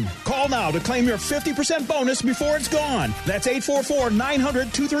game. Call now to claim your 50% bonus before it's gone. That's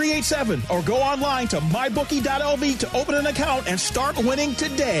 844-900-2387 or go online to mybookie.lv to open an account and start winning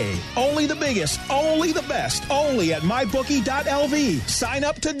today. Only the biggest, only the best, only at mybookie.lv. Sign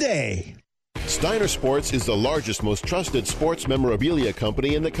up today. Steiner Sports is the largest, most trusted sports memorabilia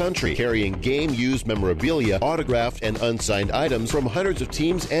company in the country, carrying game-used memorabilia, autographed and unsigned items from hundreds of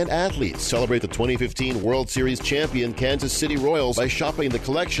teams and athletes. Celebrate the 2015 World Series champion Kansas City Royals by shopping the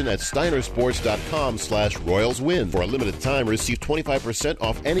collection at steinersports.com/RoyalsWin. For a limited time, receive 25%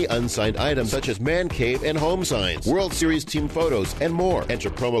 off any unsigned items such as man cave and home signs, World Series team photos, and more. Enter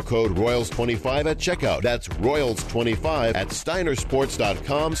promo code Royals25 at checkout. That's Royals25 at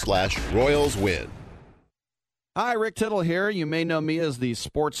steinersports.com/RoyalsWin. Hi, Rick Tittle here. You may know me as the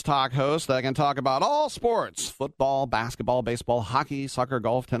sports talk host that can talk about all sports: football, basketball, baseball, hockey, soccer,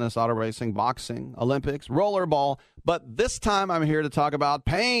 golf, tennis, auto racing, boxing, Olympics, rollerball. But this time I'm here to talk about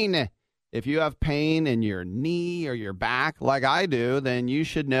pain. If you have pain in your knee or your back like I do, then you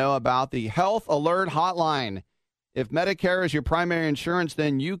should know about the Health Alert Hotline. If Medicare is your primary insurance,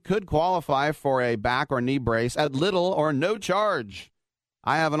 then you could qualify for a back or knee brace at little or no charge.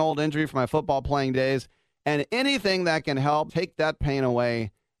 I have an old injury from my football playing days, and anything that can help take that pain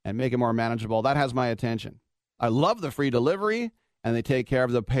away and make it more manageable, that has my attention. I love the free delivery, and they take care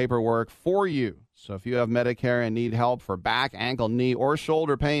of the paperwork for you. So if you have Medicare and need help for back, ankle, knee, or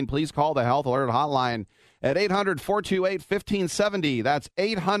shoulder pain, please call the Health Alert Hotline at 800-428-1570. That's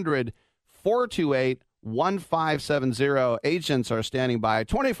 800-428-1570. Agents are standing by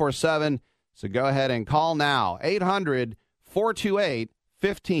 24/7, so go ahead and call now.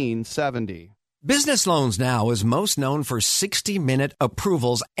 800-428-1570. Business Loans Now is most known for 60-minute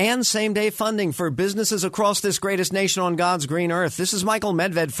approvals and same-day funding for businesses across this greatest nation on God's green earth. This is Michael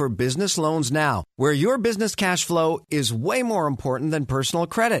Medved for Business Loans Now, where your business cash flow is way more important than personal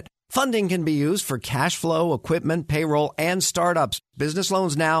credit. Funding can be used for cash flow, equipment, payroll, and startups. Business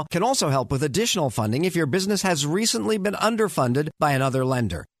Loans Now can also help with additional funding if your business has recently been underfunded by another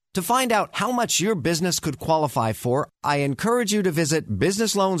lender. To find out how much your business could qualify for, I encourage you to visit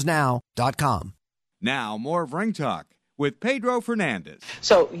businessloansnow.com. Now, more of Ring Talk with Pedro Fernandez.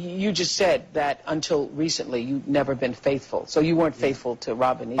 So you just said that until recently you'd never been faithful. So you weren't faithful to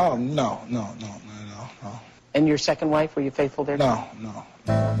Robin either? Oh, no. And your second wife, were you faithful there? No.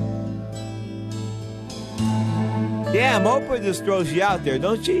 Damn, Oprah just throws you out there,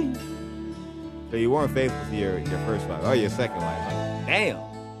 don't she? So you weren't faithful to your first wife, or your second wife.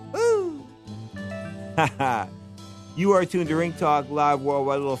 Damn. Woo! You are tuned to Ring Talk Live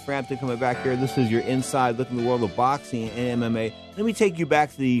Worldwide. Little Frampton coming back here. This is your inside look in the world of boxing and MMA. Let me take you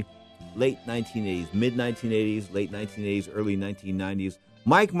back to the late 1980s, mid-1980s, late 1980s, early 1990s.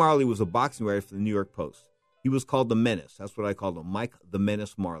 Mike Marley was a boxing writer for the New York Post. He was called the Menace. That's what I called him, Mike the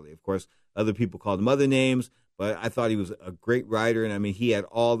Menace Marley. Of course, other people called him other names, but I thought he was a great writer, and I mean, he had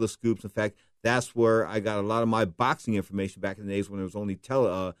all the scoops. In fact, that's where I got a lot of my boxing information back in the days when there was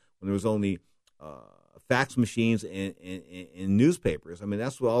only fax machines and newspapers. I mean,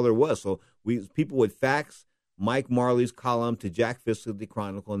 that's what all there was. So people would fax Mike Marley's column to Jack Fisk of the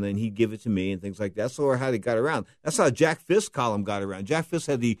Chronicle, and then he'd give it to me and things like that. That's how they got around. That's how Jack Fisk's column got around. Jack Fisk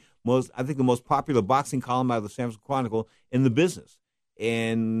had the most popular boxing column out of the San Francisco Chronicle in the business.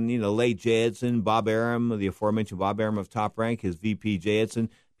 And, late Jay Edson, Bob Arum, the aforementioned Bob Arum of Top Rank, his VP Jay Edson,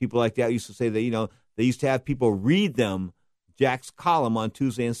 people like that used to say that, they used to have people read them Jack's column on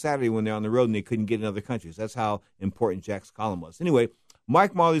Tuesday and Saturday when they're on the road and they couldn't get in other countries. That's how important Jack's column was. Anyway,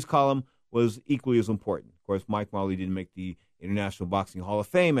 Mike Marley's column was equally as important. Of course, Mike Marley didn't make the International Boxing Hall of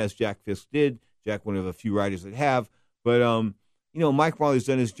Fame as Jack Fisk did. Jack, one of the few writers that have. But, Mike Marley's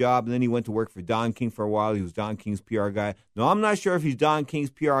done his job, and then he went to work for Don King for a while. He was Don King's PR guy. No, I'm not sure if he's Don King's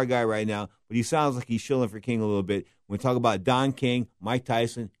PR guy right now, but he sounds like he's shilling for King a little bit. When we talk about Don King, Mike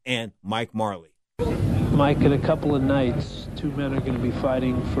Tyson, and Mike Marley. Mike, in a couple of nights, two men are going to be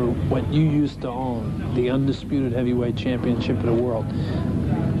fighting for what you used to own, the undisputed heavyweight championship of the world.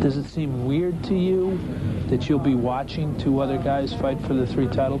 Does it seem weird to you that you'll be watching two other guys fight for the 3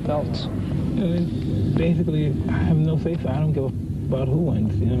 title belts? Basically, I have no say so. I don't give a about who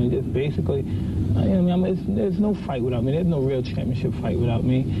wins. Just basically, there's no fight without me. There's no real championship fight without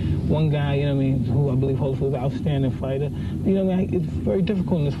me. One guy, who I believe hopefully is an outstanding fighter. It's very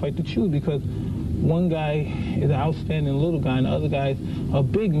difficult in this fight to choose because one guy is an outstanding little guy and the other guy's a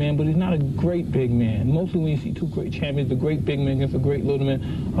big man, but he's not a great big man. Mostly when you see two great champions, the great big man against a great little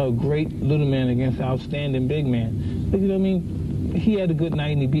man, or a great little man against an outstanding big man. But he had a good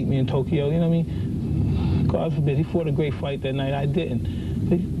night and he beat me in Tokyo, God forbid, he fought a great fight that night. I didn't.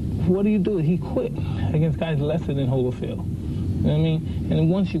 But what do? He quit against guys lesser than Holyfield. And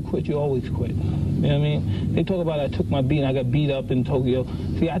once you quit, you always quit. They talk about I took my beating, I got beat up in Tokyo.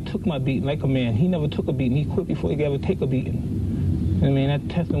 See, I took my beating like a man. He never took a beating. He quit before he could ever take a beating.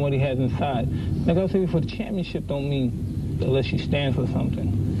 That's testing what he has inside. Like I was saying before, the championship don't mean unless you stand for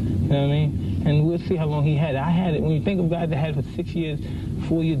something. And we'll see how long he had it. I had it. When you think of guys that had it for 6 years,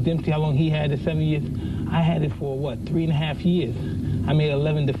 4 years, Dempsey, how long he had it, 7 years, I had it for, 3.5 years. I made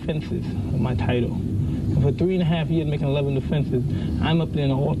 11 defenses of my title. And for 3.5 years making 11 defenses, I'm up there in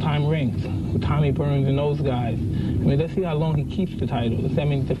the all-time ranks with Tommy Burns and those guys. Let's see how long he keeps the title. Let's see how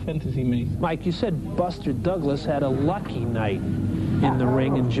many defenses he makes. Mike, you said Buster Douglas had a lucky night in the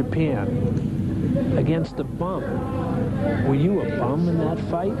ring in Japan against a bum. Were you a bum in that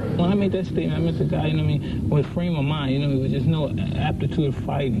fight? When I made that statement, I meant the guy, with frame of mind, it was just no aptitude of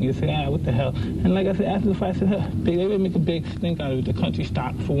fighting. You say, what the hell? And like I said, after the fight, I said, they would make a big stink out of it. The country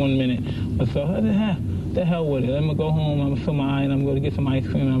stopped for 1 minute or so. I said, the hell with it. I'm going to go home, I'm going to fill my eye, and I'm going to get some ice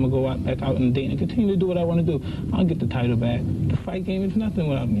cream, and I'm going to go back out and date and continue to do what I want to do. I'll get the title back. The fight game is nothing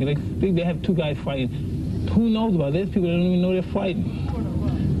without me. They have two guys fighting. Who knows about it? There's people that don't even know they're fighting.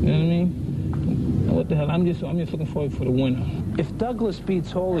 You know what I mean? What the hell? I'm just looking forward for the winner. If Douglas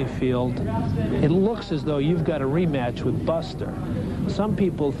beats Holyfield, it looks as though you've got a rematch with Buster. Some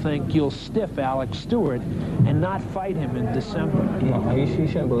people think you'll stiff Alex Stewart and not fight him in December. No, you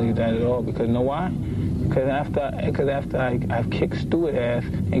shouldn't believe that at all, because you know why? Because after I kick Stewart ass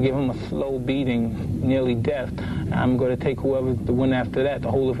and give him a slow beating, nearly death, I'm going to take whoever's the winner after that, the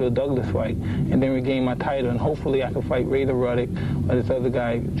Holyfield-Douglas fight, and then regain my title, and hopefully I can fight Raider Ruddock or this other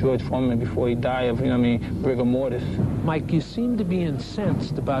guy, George Foreman, before he die of, rigor mortis. Mike, you seem to be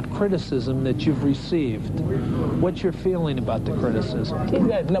incensed about criticism that you've received. What's your feeling about the criticism? These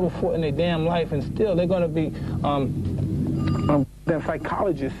guys never fought in their damn life, and still they're going to be they're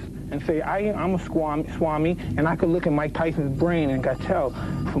psychologists and say, I'm a swami, and I could look at Mike Tyson's brain and I tell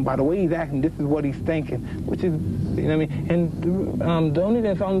from by the way he's acting, this is what he's thinking, which is, And the only thing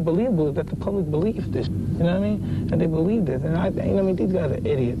that's unbelievable is that the public believes this, And they believe this, and these guys are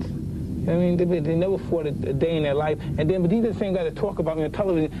idiots. They never fought a day in their life, but these are the same guys that talk about me on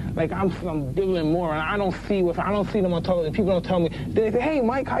television like I'm some brilliant moron. I don't see them on television. People don't tell me. They say, "Hey,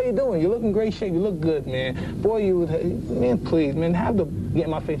 Mike, how you doing? You look in great shape. You look good, man. Boy, please, man, have to get in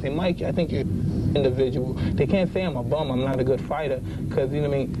my face and say, Mike, I think you're an individual." They can't say I'm a bum. I'm not a good fighter because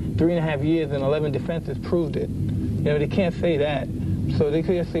 3.5 years and 11 defenses proved it. They can't say that. So they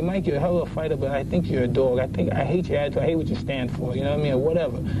could just say, Mike, you're a hell of a fighter, but I think you're a dog. I hate your attitude. I hate what you stand for. Or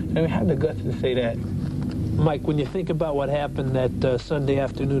whatever. Have the guts to say that. Mike, when you think about what happened that Sunday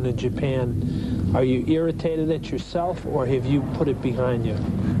afternoon in Japan, are you irritated at yourself, or have you put it behind you?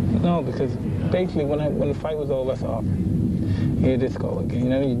 No, because basically when the fight was over, I said, here this go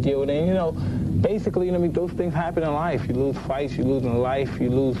again. You deal with it. Basically, those things happen in life. You lose fights, you lose in life,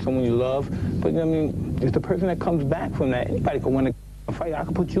 you lose someone you love. But It's the person that comes back from that. Anybody can win a fight. I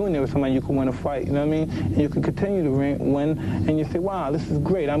could put you in there with somebody, you can win a fight, you know what I mean? And you can continue to win, and you say, wow, this is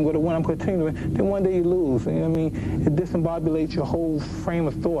great, I'm going to win, I'm going to continue to win. Then one day you lose, you know what I mean? It discombobulates your whole frame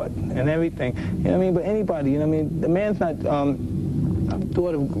of thought and everything, you know what I mean? But anybody, you know what I mean? The man's not...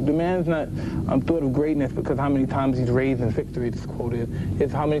 thought of greatness because how many times he's raised in victory, this quote is.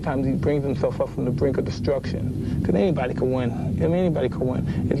 It's how many times he brings himself up from the brink of destruction. Because anybody can win. I mean, anybody can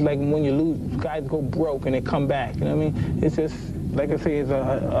win. It's like when you lose, guys go broke and they come back. You know what I mean? It's just, like I say, it's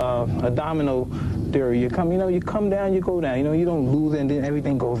a domino theory. You come down, you go down. You know, you don't lose and then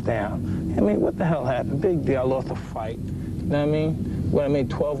everything goes down. I mean, what the hell happened? Big deal, I lost a fight. You know what I mean? What, I made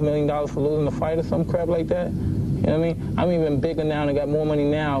 $12 million for losing a fight or some crap like that? You know what I mean? I'm even bigger now and I got more money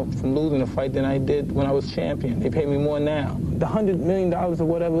now from losing a fight than I did when I was champion. They pay me more now. The $100 million or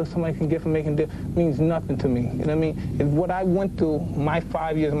whatever somebody can get for making deal means nothing to me. You know what I mean? It's what I went through my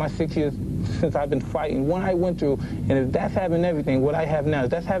 5 years, my 6 years since I've been fighting, what I went through, and if that's having everything, what I have now,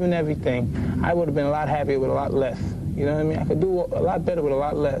 if that's having everything, I would have been a lot happier with a lot less. You know what I mean? I could do a lot better with a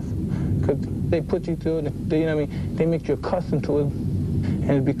lot less. Because they put you through it, you know what I mean? They make you accustomed to it.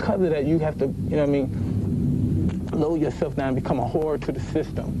 And because of that, you have to, you know what I mean, lower yourself down and become a horror to the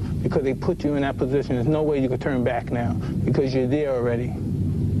system because they put you in that position. There's no way you can turn back now because you're there already.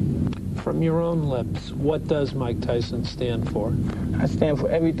 From your own lips, what does Mike Tyson stand for? I stand for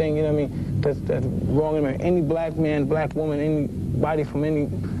everything, you know what I mean, that's wrong in America. Any black man, black woman, anybody from any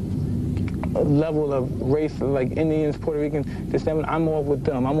level of race, like Indians, Puerto Ricans, I'm all with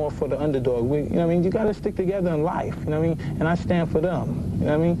them. I'm all for the underdog. You know what I mean? You got to stick together in life, you know what I mean? And I stand for them, you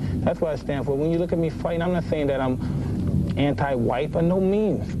know what I mean? That's what I stand for. When you look at me fighting, I'm not saying that I'm anti-white, by no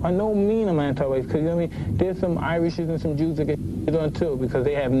means. By no means I'm anti-white, because, you know what I mean? There's some Irishes and some Jews that get shit on too, because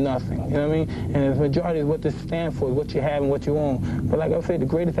they have nothing, you know what I mean? And the majority is what this stands for, what you have and what you own. But like I said, the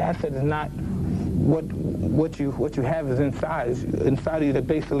greatest asset is not what you have is inside. It's inside of you that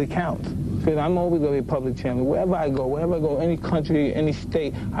basically counts. Because I'm always going to be a public champion. Wherever I go, any country, any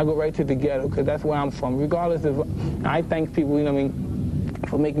state, I go right to the ghetto because that's where I'm from. Regardless of, I thank people, you know what I mean,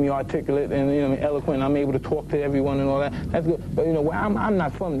 for making me articulate and, you know, eloquent. I'm able to talk to everyone and all that. That's good. But, you know, where I'm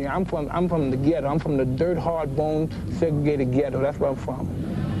not from there. I'm from the ghetto. I'm from the dirt, hard bone, segregated ghetto. That's where I'm from.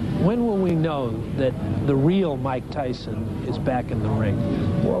 When will we know that the real Mike Tyson is back in the ring?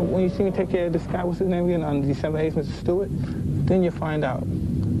 Well, when you see me take care of this guy, what's his name again, on December 8th, Mr. Stewart, then you find out.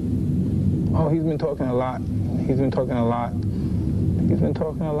 Oh, he's been talking a lot. He's been talking a lot. He's been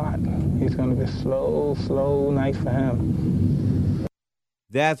talking a lot. He's going to be slow night for him.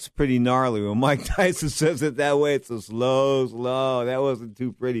 That's pretty gnarly. When Mike Tyson says it that way, it's a slow. That wasn't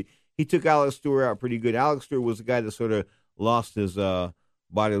too pretty. He took Alex Stewart out pretty good. Alex Stewart was the guy that sort of lost his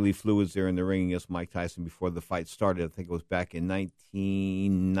bodily fluids there in the ring against Mike Tyson before the fight started. I think it was back in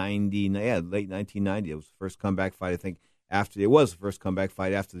 1990. Yeah, late 1990. It was the first comeback fight, I think. It was the first comeback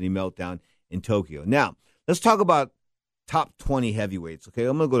fight after the meltdown in Tokyo. Now, let's talk about top 20 heavyweights, okay?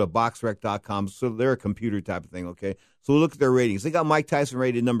 I'm going to go to boxrec.com. So they're a computer type of thing, okay? So we'll look at their ratings. They got Mike Tyson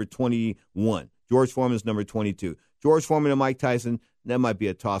rated number 21. George Foreman's number 22. George Foreman and Mike Tyson, that might be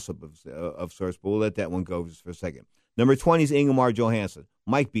a toss-up of sorts, but we'll let that one go just for a second. Number 20 is Ingemar Johansson.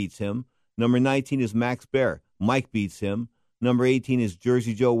 Mike beats him. Number 19 is Max Baer. Mike beats him. Number 18 is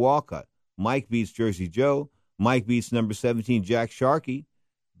Jersey Joe Walcott. Mike beats Jersey Joe. Mike beats number 17, Jack Sharkey.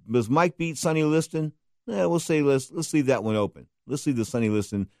 Does Mike beat Sonny Liston? We'll say let's leave that one open. Let's leave the Sonny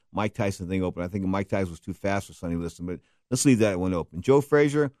Liston, Mike Tyson thing open. I think Mike Tyson was too fast for Sonny Liston, but let's leave that one open. Joe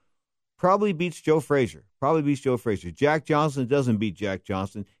Frazier probably beats Joe Frazier. Jack Johnson doesn't beat Jack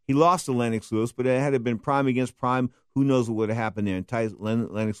Johnson. He lost to Lennox Lewis, but had it been prime against prime, who knows what would have happened there. And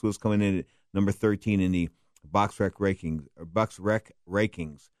Lennox Lewis coming in at number 13 in the BoxRec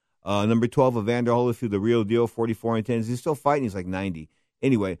rankings. Number 12, Evander Holyfield, the real deal, 44-10. He's still fighting. He's like 90.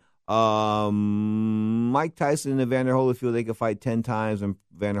 Anyway, Mike Tyson and Evander Holyfield, they could fight 10 times, and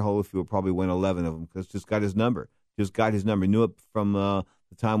Evander Holyfield will probably win 11 of them because just got his number. Knew it from the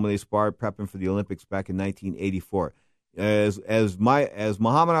time when they sparred, prepping for the Olympics back in 1984. As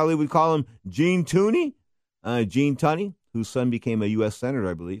Muhammad Ali would call him, Gene Tunney, whose son became a U.S. Senator,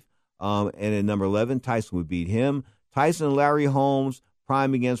 I believe. And at number 11, Tyson would beat him. Tyson and Larry Holmes,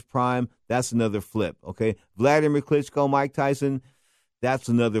 prime against prime, that's another flip, okay? Vladimir Klitschko, Mike Tyson, that's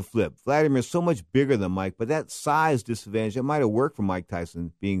another flip. Vladimir's so much bigger than Mike, but that size disadvantage, it might have worked for Mike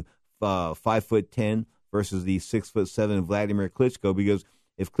Tyson being 5'10" versus the 6'7" Vladimir Klitschko, because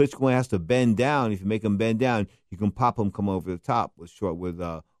if Klitschko has to bend down, if you make him bend down, you can pop him, come over the top with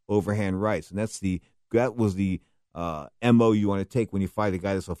overhand rights. And that was the MO you want to take when you fight a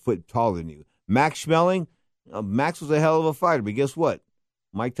guy that's a foot taller than you. Max Schmeling, Max was a hell of a fighter, but guess what?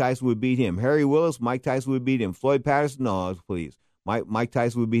 Mike Tyson would beat him. Harry Willis, Mike Tyson would beat him. Floyd Patterson, no, please. Mike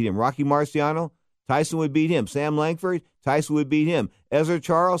Tyson would beat him. Rocky Marciano, Tyson would beat him. Sam Langford, Tyson would beat him. Ezra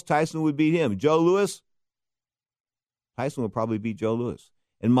Charles, Tyson would beat him. Joe Louis, Tyson would probably beat Joe Louis.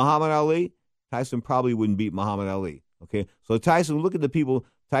 And Muhammad Ali, Tyson probably wouldn't beat Muhammad Ali. Okay, so Tyson, look at the people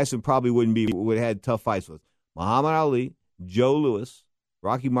Tyson probably would have had tough fights with. Muhammad Ali, Joe Louis,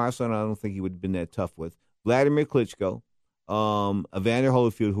 Rocky Marciano, I don't think he would have been that tough with. Vladimir Klitschko, Evander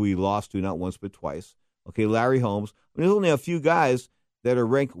Holyfield, who he lost to not once but twice. Okay, Larry Holmes. There's only a few guys that are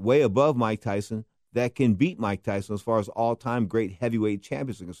ranked way above Mike Tyson that can beat Mike Tyson as far as all-time great heavyweight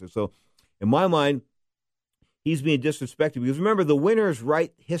champions are concerned. So, in my mind, he's being disrespected because remember, the winners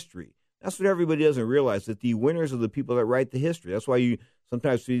write history. That's what everybody doesn't realize, that the winners are the people that write the history. That's why you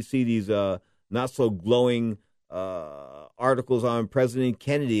sometimes see these not-so-glowing articles on President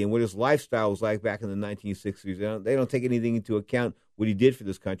Kennedy and what his lifestyle was like back in the 1960s. They don't take anything into account what he did for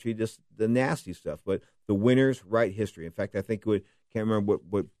this country, just the nasty stuff. But the winners write history. In fact, I think can't remember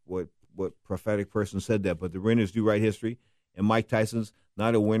what prophetic person said that, but the winners do write history, and Mike Tyson's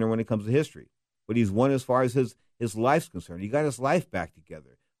not a winner when it comes to history. But he's won as far as his life's concerned. He got his life back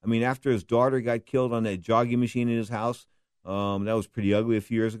together. I mean, after his daughter got killed on that jogging machine in his house, that was pretty ugly a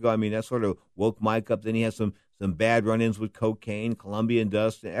few years ago. I mean, that sort of woke Mike up. Then he had some bad run-ins with cocaine, Colombian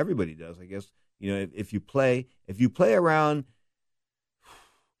dust. Everybody does, I guess. You know, if you play around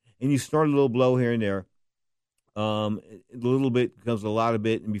and you snort a little blow here and there, a little bit becomes a lot of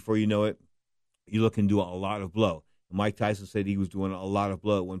bit, and before you know it, you look and do a lot of blow. And Mike Tyson said he was doing a lot of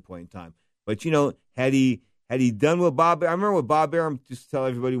blow at one point in time. But, you know, had he done what Bob, I remember what Bob Arum used to tell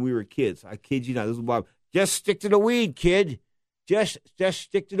everybody when we were kids. I kid you not, this is Bob. Just stick to the weed, kid. Just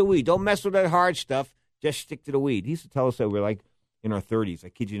stick to the weed. Don't mess with that hard stuff. Just stick to the weed. He used to tell us that we were like in our 30s. I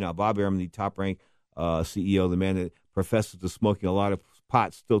kid you not. Bob Arum, the top-ranked CEO, the man that professes to smoking a lot of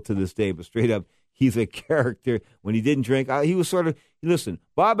pot still to this day, but straight up, he's a character. When he didn't drink, he was sort of, listen,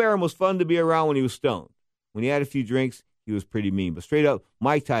 Bob Arum was fun to be around when he was stoned. When he had a few drinks, he was pretty mean. But straight up,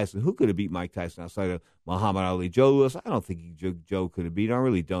 Mike Tyson, who could have beat Mike Tyson outside of Muhammad Ali? Joe Louis, I don't think Joe could have beat him. I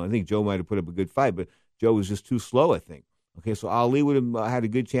really don't. I think Joe might have put up a good fight, but Joe was just too slow, I think. Okay, so Ali would have had a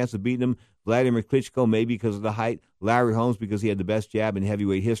good chance of beating him. Vladimir Klitschko, maybe because of the height. Larry Holmes, because he had the best jab in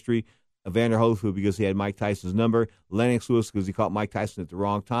heavyweight history. Evander Holyfield, because he had Mike Tyson's number. Lennox Lewis, because he caught Mike Tyson at the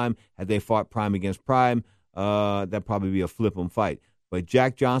wrong time. Had they fought prime against prime, that'd probably be a flip-em fight. But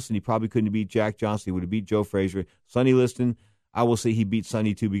Jack Johnson, he probably couldn't beat Jack Johnson. He would have beat Joe Frazier. Sonny Liston, I will say he beat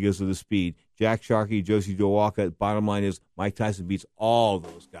Sonny, too, because of the speed. Jack Sharkey, Josie Joe Walker. Bottom line is Mike Tyson beats all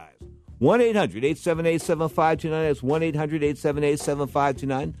those guys. 1-800-878-7529. That's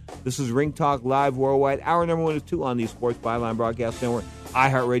 1-800-878-7529. This is Ring Talk Live Worldwide. Hour number 1 is 2 on the Sports Byline Broadcast Network,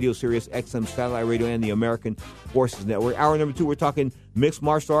 iHeartRadio, Sirius XM Satellite Radio, and the American Forces Network. Hour number 2, we're talking mixed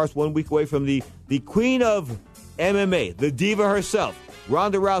martial arts, 1 week away from the queen of MMA, the diva herself,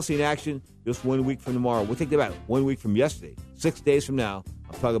 Ronda Rousey in action just 1 week from tomorrow. We'll take that back 1 week from yesterday. 6 days from now,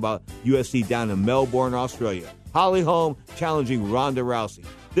 I'm talking about UFC down in Melbourne, Australia. Holly Holm challenging Ronda Rousey.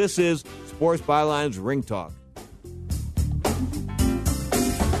 This is Sports Byline's Ring Talk.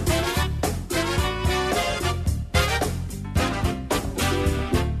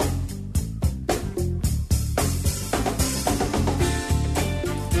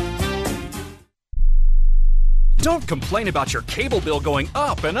 Don't complain about your cable bill going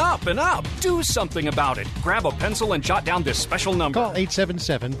up and up and up. Do something about it. Grab a pencil and jot down this special number. Call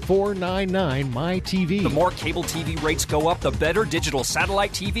 877-499-MY-TV. The more cable TV rates go up, the better digital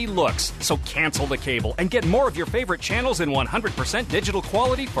satellite TV looks. So cancel the cable and get more of your favorite channels in 100% digital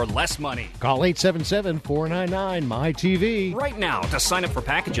quality for less money. Call 877-499-MY-TV. Right now to sign up for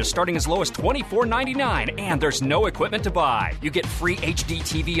packages starting as low as $24.99, and there's no equipment to buy. You get free HD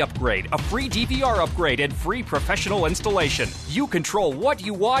TV upgrade, a free DVR upgrade, and free professional installation. You control what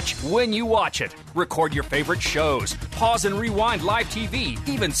you watch when you watch it. Record your favorite shows, pause and rewind live TV,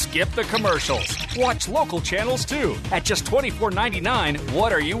 even skip the commercials. Watch local channels too. At just $24.99,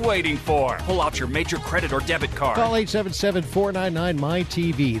 what are you waiting for? Pull out your major credit or debit card. Call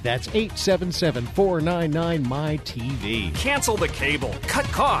 877-499-MY-TV. That's 877-499-MY-TV. Cancel the cable, cut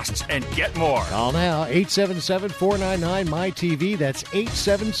costs, and get more. Call now, 877-499-MY-TV. That's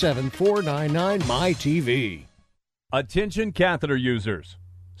 877-499-MY-TV. Attention catheter users.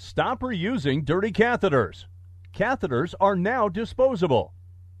 Stop reusing dirty catheters. Catheters are now disposable.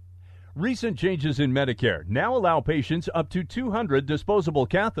 Recent changes in Medicare now allow patients up to 200 disposable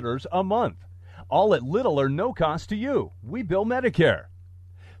catheters a month, all at little or no cost to you. We bill Medicare.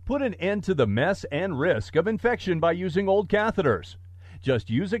 Put an end to the mess and risk of infection by using old catheters. Just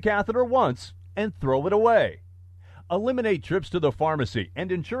use a catheter once and throw it away. Eliminate trips to the pharmacy and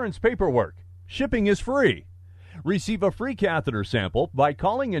insurance paperwork. Shipping is free. Receive a free catheter sample by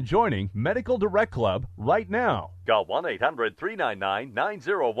calling and joining Medical Direct Club right now. Call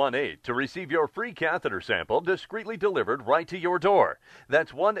 1-800-399-9018 to receive your free catheter sample discreetly delivered right to your door.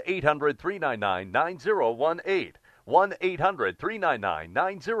 That's 1-800-399-9018.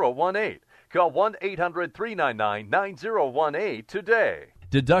 1-800-399-9018. Call 1-800-399-9018 today.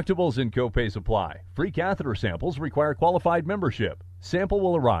 Deductibles and copays apply. Free catheter samples require qualified membership. Sample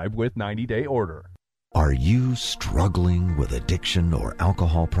will arrive with 90-day order. Are you struggling with addiction or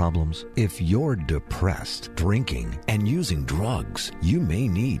alcohol problems? If you're depressed, drinking, and using drugs, you may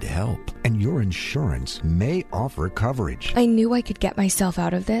need help, and your insurance may offer coverage. I knew I could get myself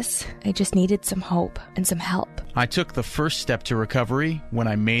out of this. I just needed some hope and some help. I took the first step to recovery when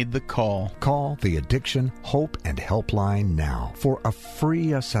I made the call. Call the Addiction Hope and Helpline now for a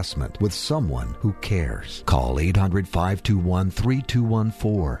free assessment with someone who cares. Call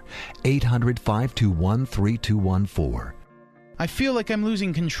 800-521-3214. 800-521-3214. I feel like I'm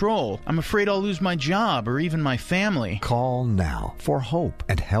losing control. I'm afraid I'll lose my job or even my family. Call now for hope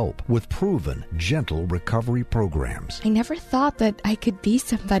and help with proven, gentle recovery programs. I never thought that I could be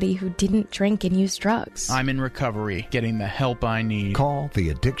somebody who didn't drink and use drugs. I'm in recovery, getting the help I need. Call the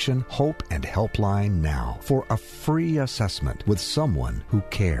Addiction Hope and Helpline now for a free assessment with someone who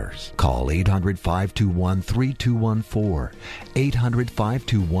cares. Call 800-521-3214.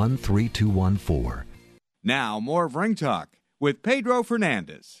 800-521-3214. Now, more of Ring Talk with Pedro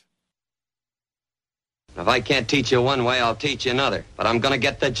Fernandez. If I can't teach you one way, I'll teach you another. But I'm going to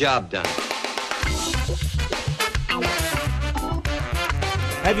get the job done.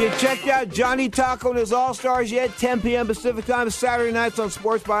 Have you checked out Johnny Taco and his All-Stars yet? 10 p.m. Pacific Time, Saturday nights on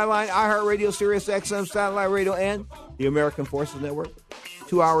Sports Byline, iHeartRadio, Sirius XM, Satellite Radio, and the American Forces Network.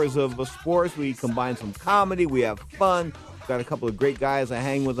 2 hours of sports. We combine some comedy. We have fun. Got a couple of great guys I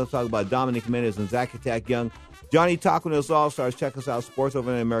hang with. Let's talk about Dominic Jimenez and Zach Attack Young. Johnny Taco and his All-Stars. Check us out, Sports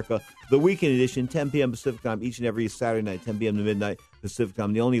Over in America, the weekend edition, 10 p.m. Pacific Time, each and every Saturday night, 10 p.m. to midnight Pacific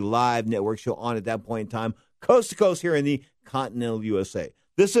Time. The only live network show on at that point in time, coast to coast here in the continental USA.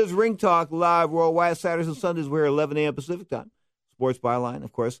 This is Ring Talk live worldwide, Saturdays and Sundays. We're 11 a.m. Pacific Time. Sports Byline,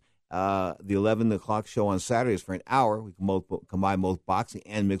 of course, the 11 o'clock show on Saturdays for an hour. We can combine both boxing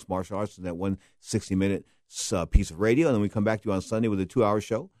and mixed martial arts in that 160-minute piece of radio. And then we come back to you on Sunday with a 2-hour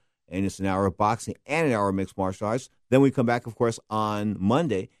show. And it's an hour of boxing and an hour of mixed martial arts. Then we come back, of course, on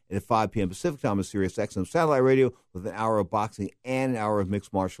Monday at 5 p.m. Pacific Time on Sirius XM Satellite Radio with an hour of boxing and an hour of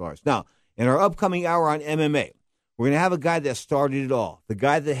mixed martial arts. Now, in our upcoming hour on MMA, we're going to have a guy that started it all, the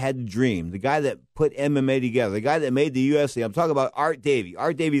guy that had the dream, the guy that put MMA together, the guy that made the UFC. I'm talking about Art Davie.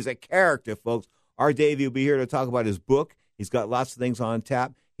 Art Davie is a character, folks. Art Davie will be here to talk about his book. He's got lots of things on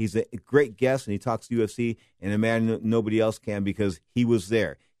tap. He's a great guest, and he talks UFC, and a man nobody else can because he was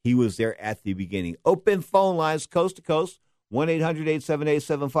there. He was there at the beginning. Open phone lines, coast to coast,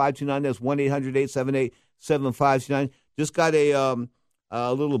 1-800-878-7529. That's 1-800-878-7529. Just got a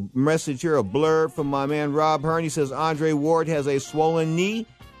little message here, a blurb from my man Rob Hearn. He says Andre Ward has a swollen knee,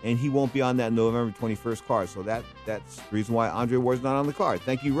 and he won't be on that November 21st card. So that's the reason why Andre Ward's not on the card.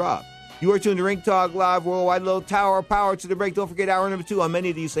 Thank you, Rob. You are tuned to Ring Talk Live Worldwide. Low Tower Power to the break. Don't forget hour number 2 on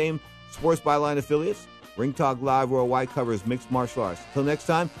many of these same Sports Byline affiliates. Ring Talk Live Worldwide covers mixed martial arts. Until next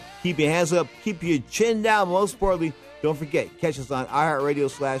time, keep your hands up, keep your chin down. Most importantly, don't forget, catch us on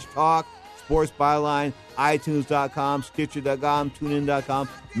iHeartRadio/Talk, Sports Byline, iTunes.com, Stitcher.com, TuneIn.com,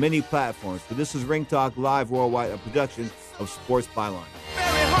 many platforms. But this is Ring Talk Live Worldwide, a production of Sports Byline.